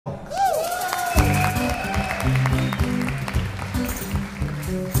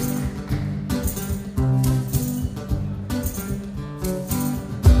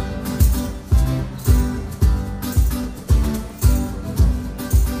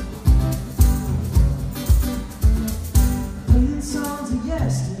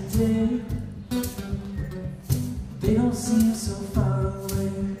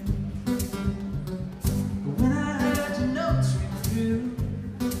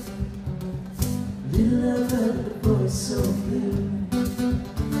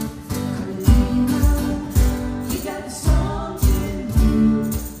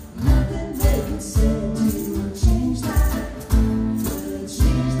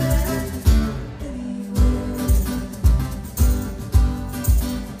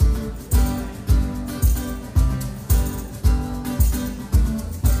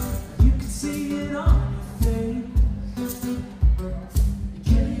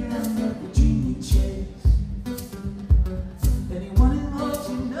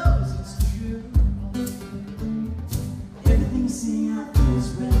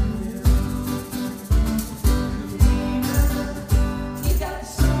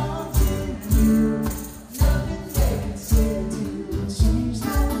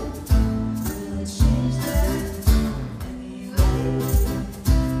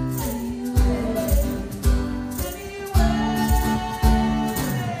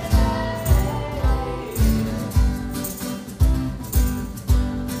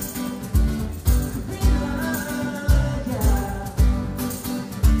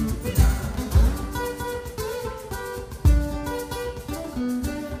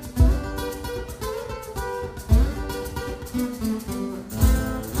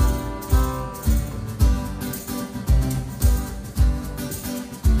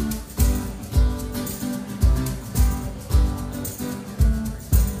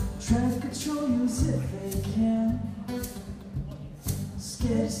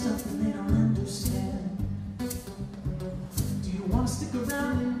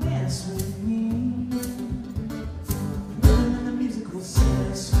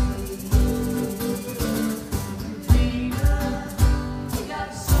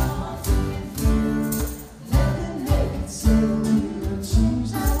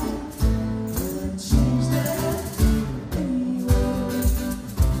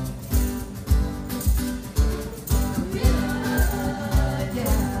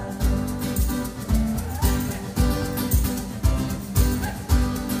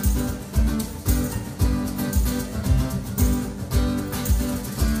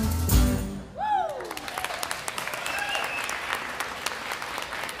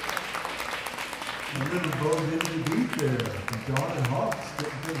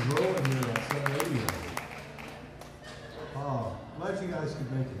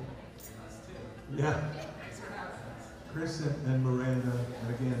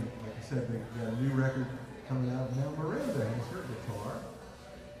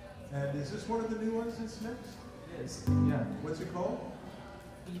Is this one of the new ones that's next? It is, yeah. What's it called?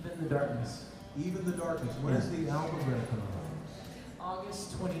 Even the Darkness. Even the Darkness. When is the album going to come out?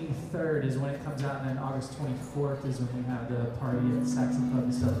 August 23rd is when it comes out, and then August 24th is when we have the party at Saxon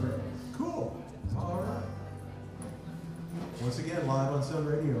Club to celebrate. Cool. All right. Once again, live on Sun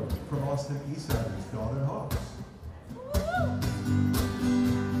Radio from Austin, Eastciders, Golden Hawks.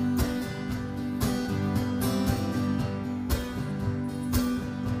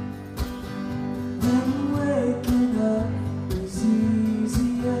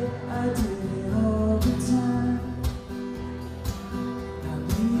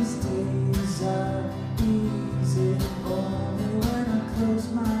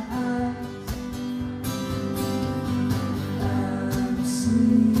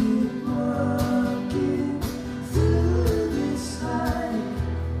 Sleepwalking through this life.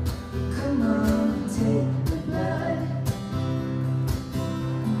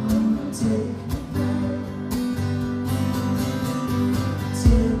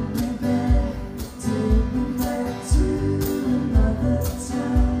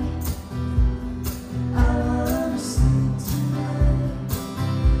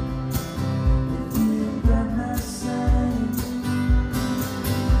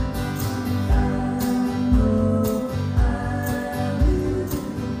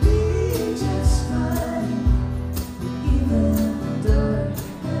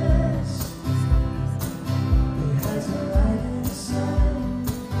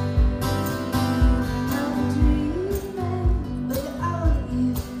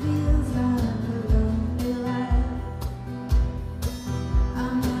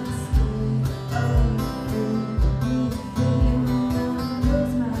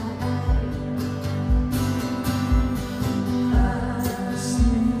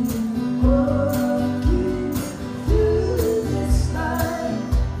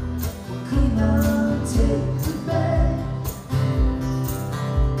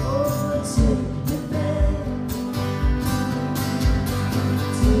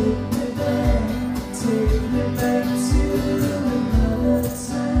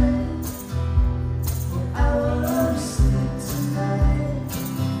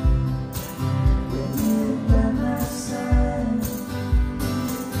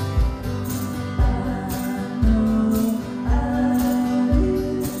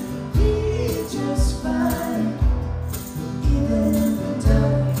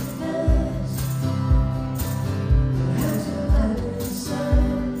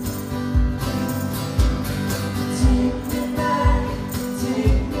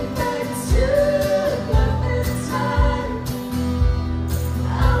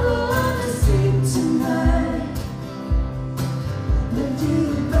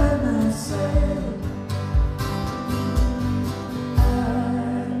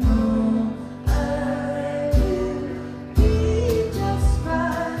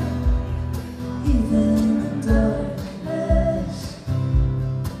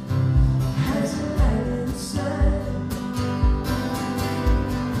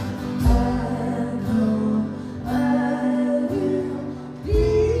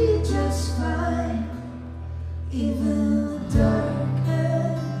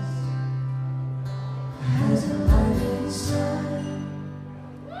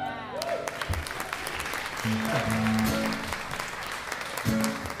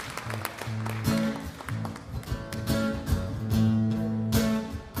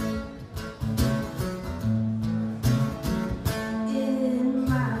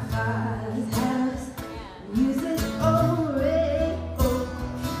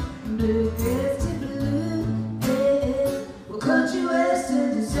 bluegrass to blue, yeah. Well, country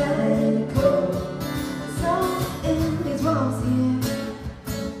western to psycho. The song in his walls here,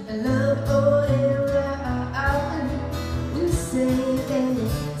 and love all around. We say that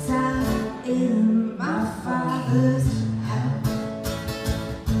time in my father's house.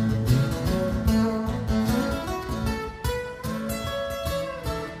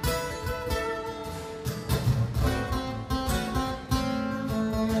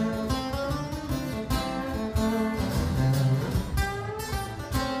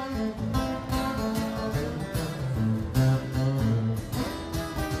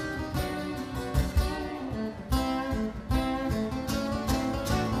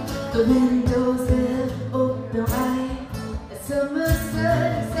 The windows are open wide, a summer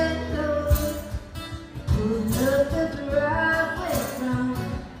sunset low. Pulling up the driveway from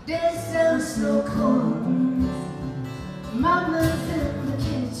distant snow cones. Mama's in the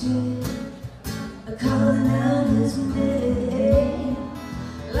kitchen, calling out his name.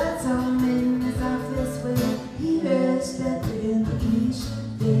 Lights on in his office where he rests at the end of each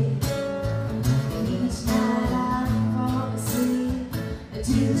day. And each night I fall asleep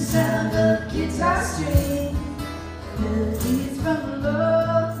to the sound of guitar strings, melodies from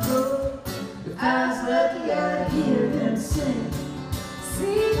low. If I was lucky, I'd hear him sing.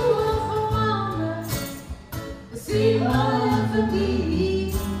 Sing one for mama, sing one for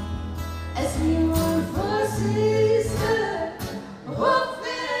me. I sing one for sister, a whole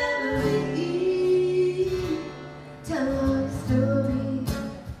family. Tell her a story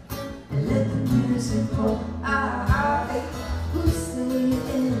and let the music pour out. Who's singing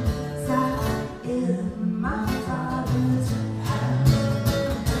inside in my father's house?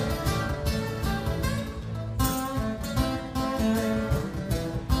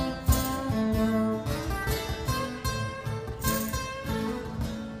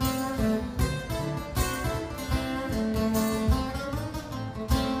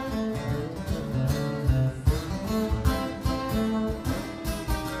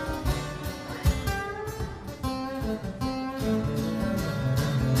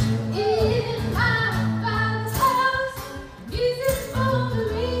 In my father's house, music's on the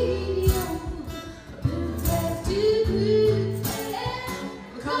radio. Bluegrass to blues,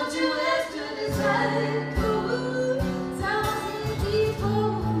 country western is psycho. Songs in these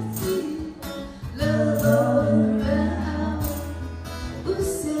voices, love all around. Who's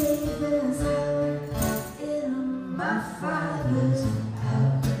safe and sound in my father's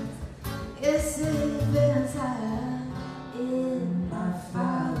house? Yes, safe and sound in my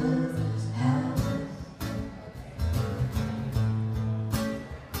father's house.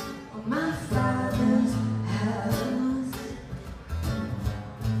 Oh, my father's house.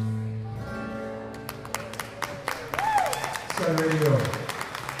 Sun Radio.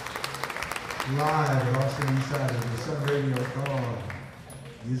 Live at Austin Eastciders, the Sun Radio call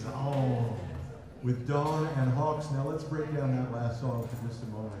is on with Dawn and Hawks. Now let's break down that last song for just a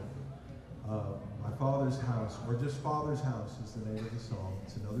moment. My Father's House, or just Father's House is the name of the song.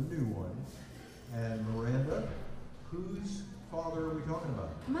 It's another new one. And Miranda, whose father are we talking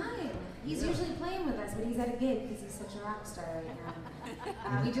about? Mine. He's usually playing with us, but he's at a gig because he's such a rock star right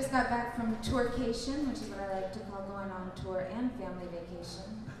now. We just got back from tourcation, which is what I like to call going on tour and family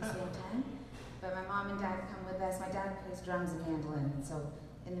vacation at the same time. But my mom and dad come with us. My dad plays drums and mandolin, and so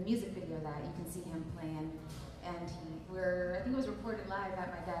in the music video of that, you can see him playing. And I think it was recorded live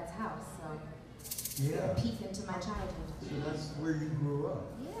at my dad's house, so Yeah. a peek into my childhood. So that's where you grew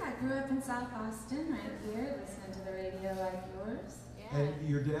up. Yeah, I grew up in South Austin, right here, listening to the radio like yours. And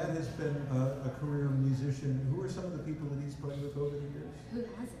your dad has been a career musician. Who are some of the people that he's played with over the years? Who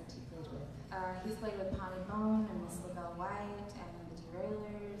hasn't he played with? He's played with Bonnie Bone and Miss LaBelle White and the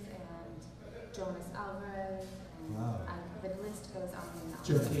Derailers and Jonas Alvarez. And Wow. the list goes on and on.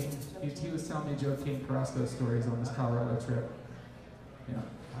 Joe King. He was telling me Joe King Carrasco stories on this Colorado trip. Yeah.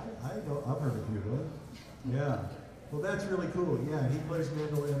 I've heard a few of those. Yeah. Well, that's really cool. Yeah, he plays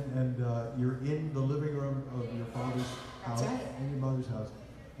mandolin, and you're in the living room of your father's house, That's right. and your mother's house.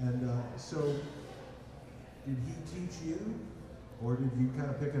 And so, did he teach you, or did you kind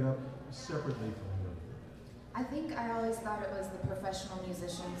of pick it up separately from him? I think I always thought it was the professional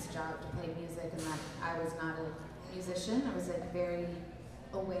musician's job to play music, and that I was not a musician. I was very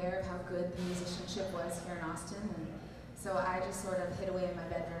aware of how good the musicianship was here in Austin, and so I just sort of hid away in my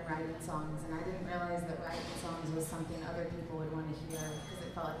bedroom writing songs, and I didn't realize that writing songs was something other people would want to hear because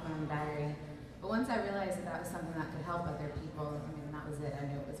it felt like my own diary. But once I realized that that was something that could help other people, I mean, that was it. I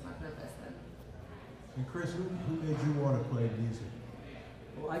knew it was my purpose then. And Chris, who made you want to play music?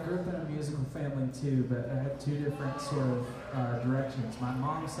 Well, I grew up in a musical family too, but I had two different sort of directions. My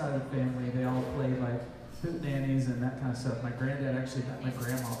mom's side of the family, they all played like hootenannies and that kind of stuff. My granddad actually met my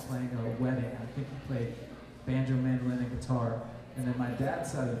grandma playing a wedding. I think he played banjo, mandolin, and guitar. And then my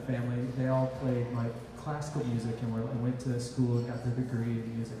dad's side of the family, they all played like classical music and went to school and got their degree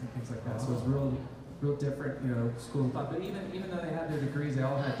in music and things like that. So it was real different, school of thought. But even though they had their degrees, they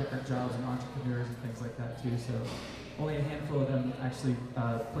all had different jobs and entrepreneurs and things like that too. So only a handful of them actually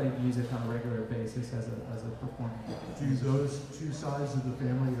played music on a regular basis as a performer. Do those two sides of the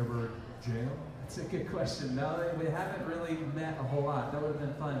family ever jam? That's a good question. No, we haven't really met a whole lot. That would have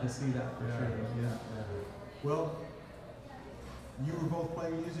been fun to see that for sure. Yeah. Well, you were both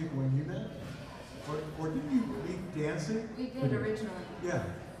playing music when you met? Or did you meet dancing? We did originally. Yeah.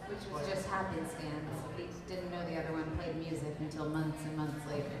 Which was just happenstance. We didn't know the other one played music until months and months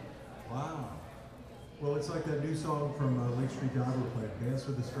later. Wow. Well, it's like that new song from Lake Street Diver played, Dance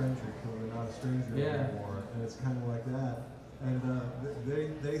with a Stranger Till They're Not a Stranger Anymore. And it's kind of like that. And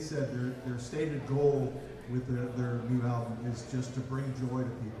they said their stated goal with their new album is just to bring joy to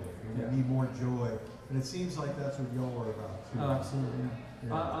people. We need more joy. And it seems like that's what y'all are about, too. Oh, absolutely,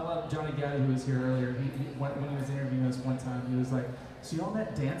 yeah. I love Johnny Gaddy, who was here earlier. When he was interviewing us one time, he was like, so y'all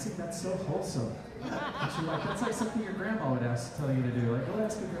met dancing? That's so wholesome. And she's like, that's like something your grandma would tell you to do. Like, go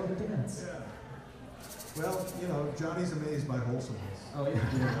ask a girl to dance. Yeah. Well, Johnny's amazed by wholesomeness. Oh, yeah.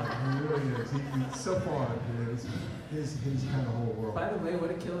 He really is. He's so far into his kind of whole world. By the way,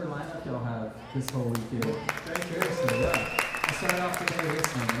 what a killer lineup y'all have this whole weekend. Thank you. Seriously, yeah. I started off today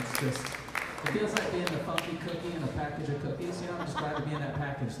listening. It's just, it feels like being the funky cookie in a package of cookies. I'm just glad to be in that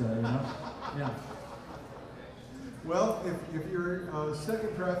package, though, Yeah. Well, if you're stuck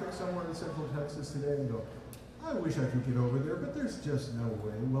in traffic somewhere in Central Texas today and go, I wish I could get over there, but there's just no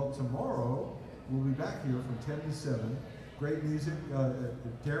way. Well, tomorrow we'll be back here from 10 to 7. Great music.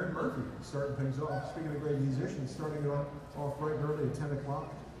 Darren Murphy starting things off. Speaking of great musicians, starting it off bright and early at 10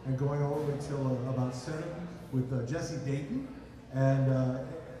 o'clock and going all the way till about 7 with Jesse Dayton and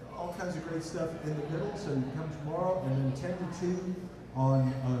all kinds of great stuff in the middle. So you come tomorrow and then 10 to 2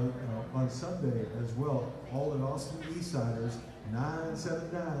 on Sunday as well. All at Austin Eastciders,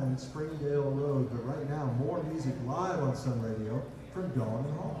 979 Springdale Road. But right now, more music live on Sun Radio from Dawn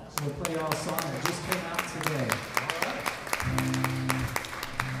and Hawks. We'll play y'all a song that just came out today. All right.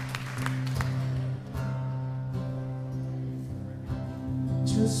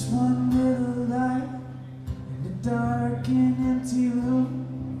 Just one little light in a dark and empty room.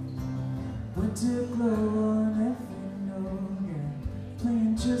 Winter glow on every note, yeah,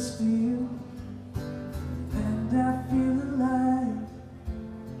 playing just for you. And I feel alive.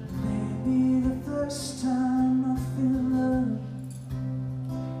 Maybe the first time I feel love.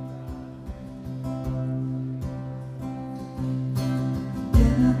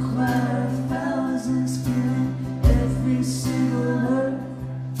 In a choir of thousands, feeling every single word.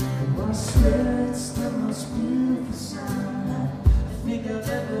 Oh, I swear it's the most beautiful sound I think I've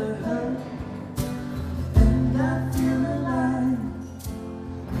ever heard. And I feel alive.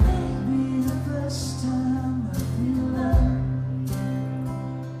 Maybe the first time I feel love.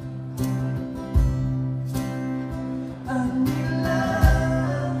 I need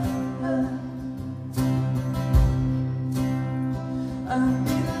love. I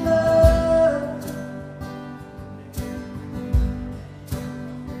need love.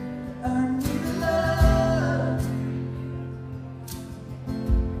 I need love.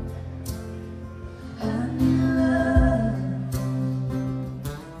 I need love.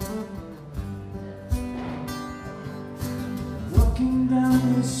 Walking down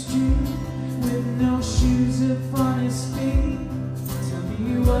the street with no shoes upon his feet. Tell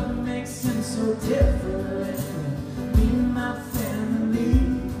me what makes him so different from me and my family.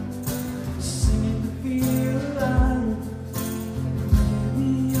 Singing to feel alive.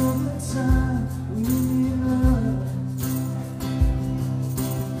 Maybe over time we need love.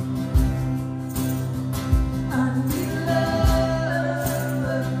 I need love.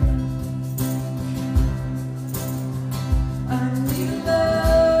 I need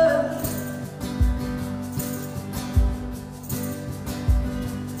love.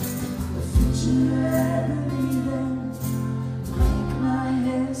 The future I believe in. Make my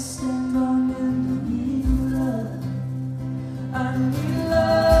hair stand on end. I need love. I need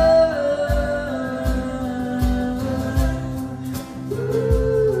love.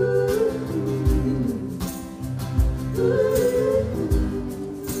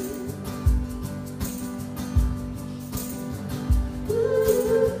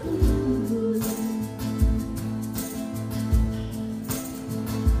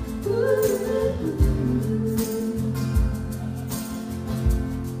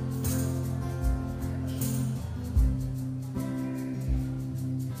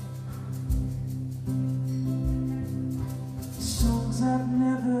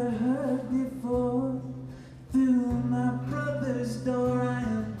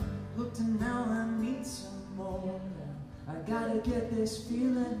 this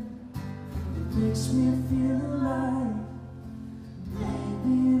feeling. It makes me feel alive.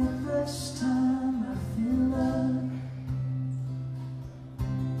 Maybe the first time I feel love.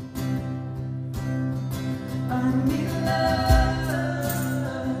 I need love.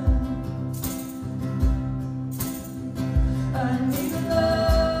 I need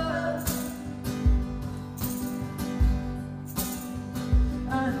love.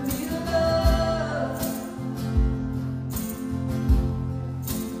 I need love.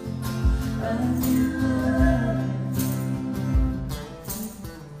 I need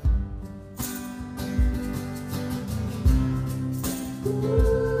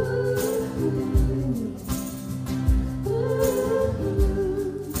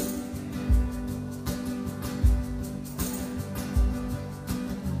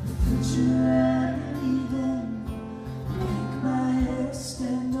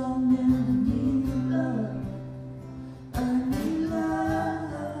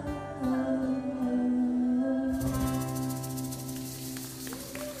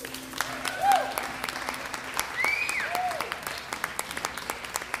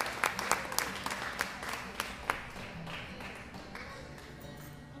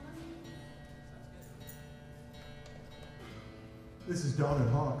This is Dawn and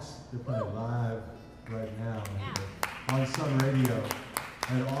Hawks. They're playing live right now on Sun Radio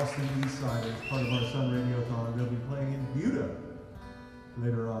at Austin Eastciders, part of our Sun Radiothon. They'll be playing in Buda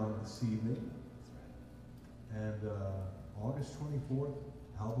later on this evening. And August 24th,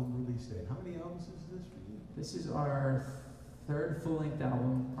 album release date. How many albums is this for you? This is our third full-length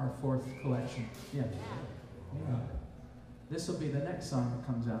album, our fourth collection. Yeah. This will be the next song that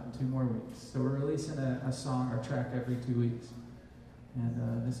comes out in 2 more weeks. So we're releasing a song or track every 2 weeks.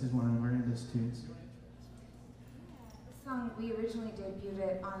 And this is one of Miranda's tunes. This song, we originally debuted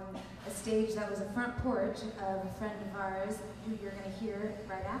it on a stage that was a front porch of a friend of ours, who you're going to hear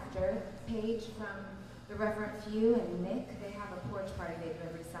right after, Paige from the Reverend Few and Nick. They have a porch party they do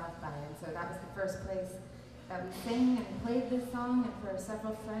every South by, and so that was the first place that we sang and played this song, and for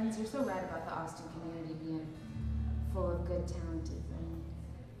several friends. You're so right about the Austin community being full of good, talented friends.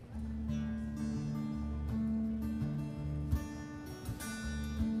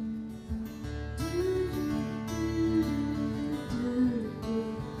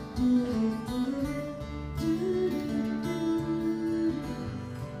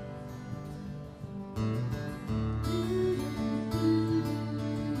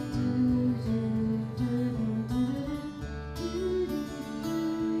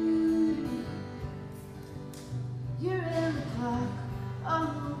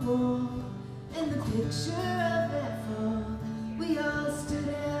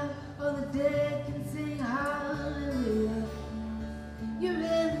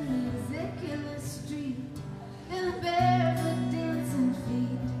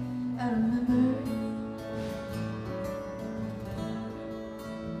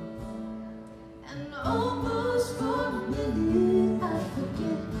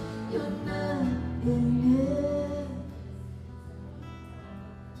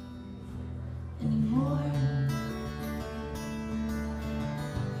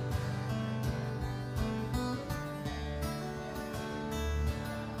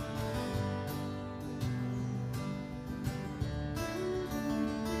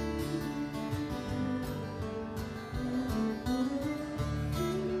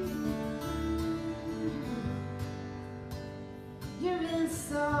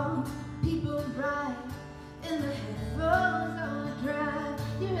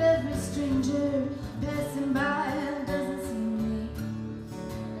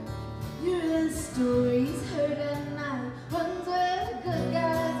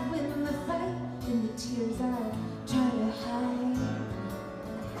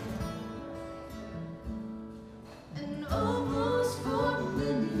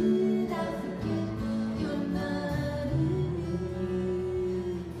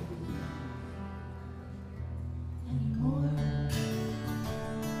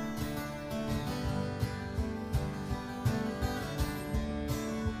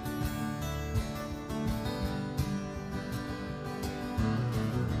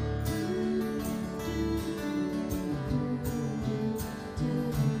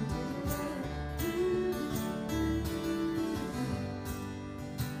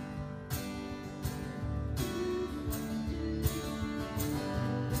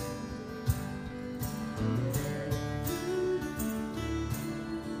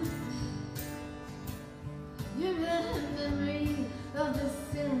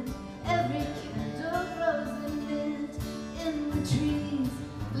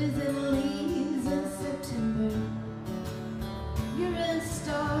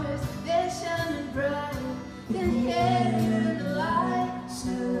 can hear the lights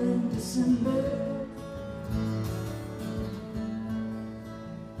in December.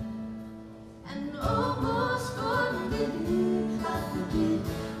 And almost for a minute I forget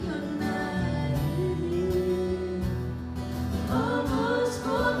you're not here. Almost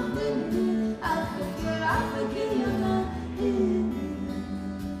for a minute I forget you're not here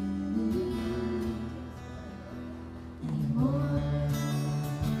anymore.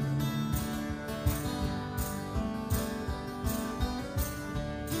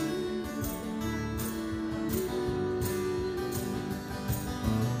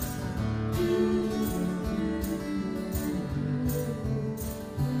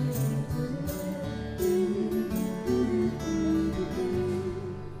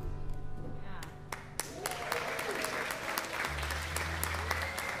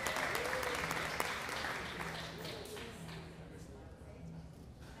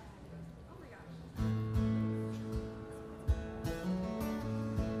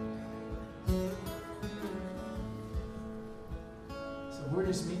 We're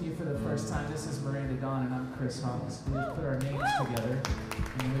just meeting you for the first time. This is Miranda Dawn and I'm Chris Hawks. We put our names together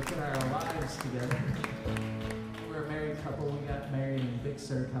and we put our lives together. We're a married couple. We got married in Big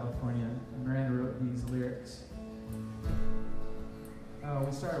Sur, California. And Miranda wrote these lyrics.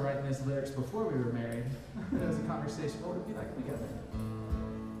 We started writing these lyrics before we were married. It was a conversation. What would it be like together?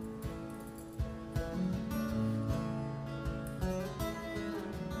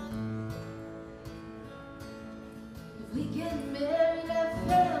 If we get married at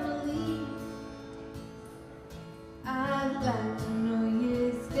family, I'd like to know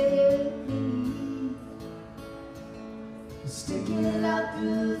you stay. Stick it out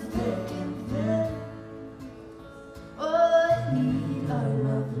through thick and thin. Oh, I need our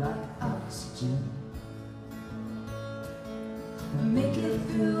love like oxygen. Make it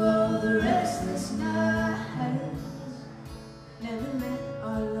through all the restless nights. Never let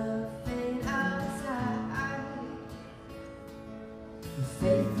our love fade outside.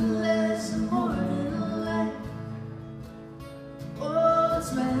 Faithful as the morning light. Oh,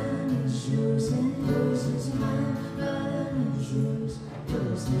 it's mine is yours and yours is mine. Mine is yours,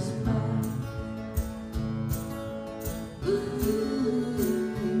 yours is mine.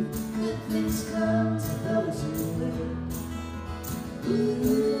 Ooh, good things come to those who wait.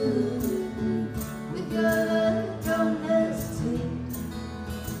 Ooh, with your love, don't hesitate.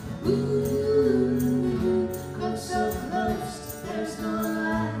 Ooh, come so close, there's no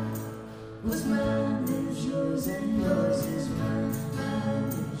lie. What's mine is yours and yours is mine. Mine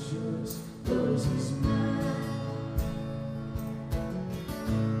is yours, yours is mine.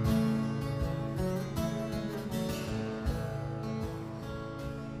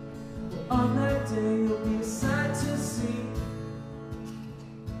 On that day you'll be a sight to see.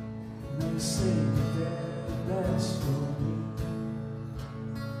 May you say the very best for me.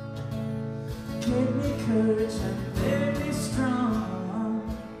 Give me courage and make me strong,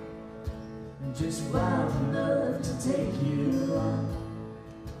 and just wild enough to take you on.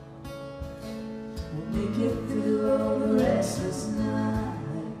 We'll make it through all the restless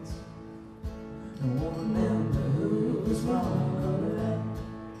nights, and we'll remember who was wrong or right.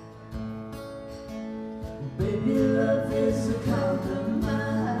 Baby, love is a compromise.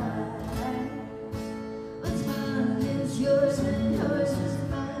 What's mine is yours and yours is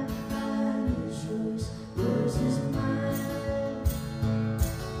mine. Mine is yours, yours is mine.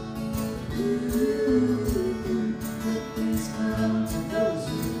 Ooh, good things come to those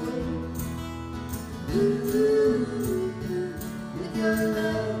who wait. Ooh, with your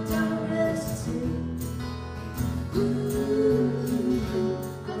love, don't hesitate. Ooh,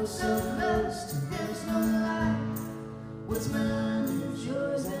 go so close to there's no lie. What's mine is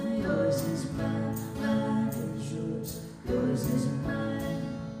yours and yours is mine. Mine is yours, yours is mine.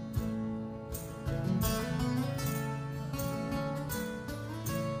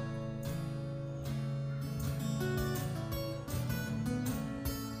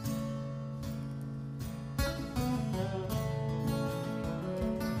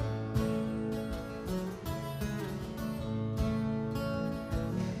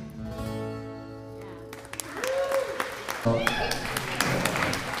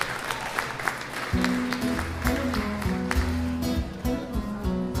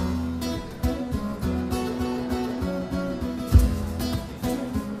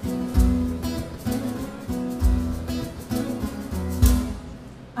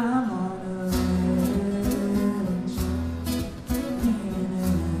 I'm on a ledge, hanging in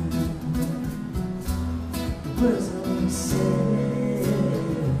the words that we said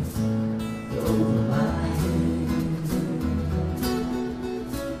over my head.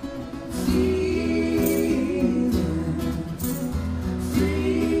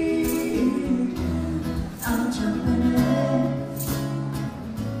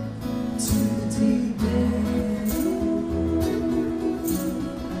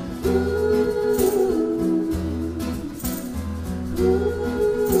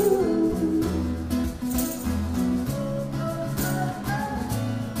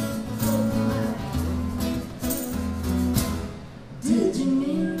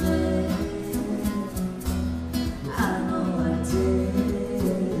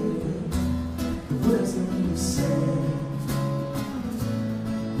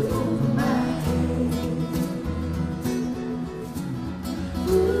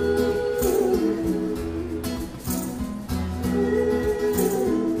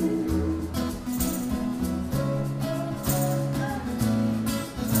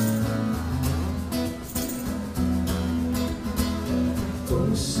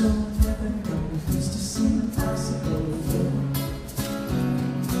 Oh, so never know if used to seem impossible.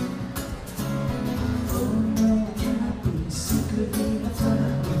 Oh no, can I be secretly I thought I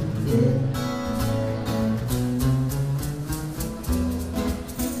would, yeah.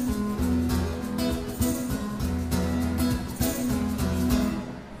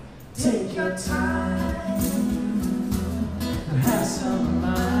 Take your time, have some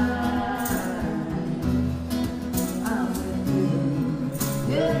mind. I'm with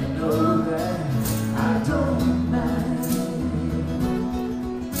you, yeah, you know that I don't mind.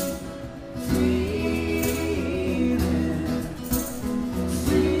 Feeling,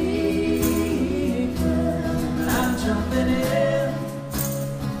 freaking, I'm jumping in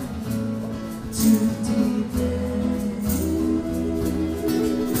too deep in.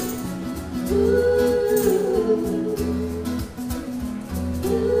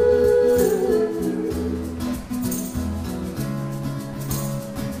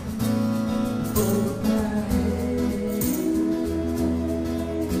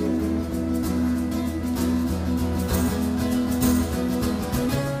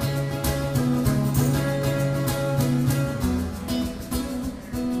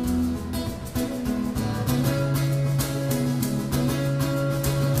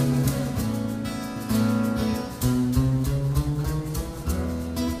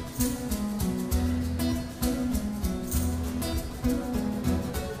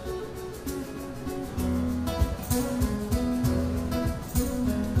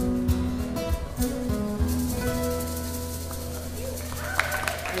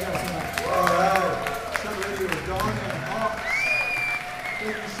 All right. Sun Radio with Dawn and Hawks.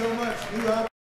 Thank you so much. New album.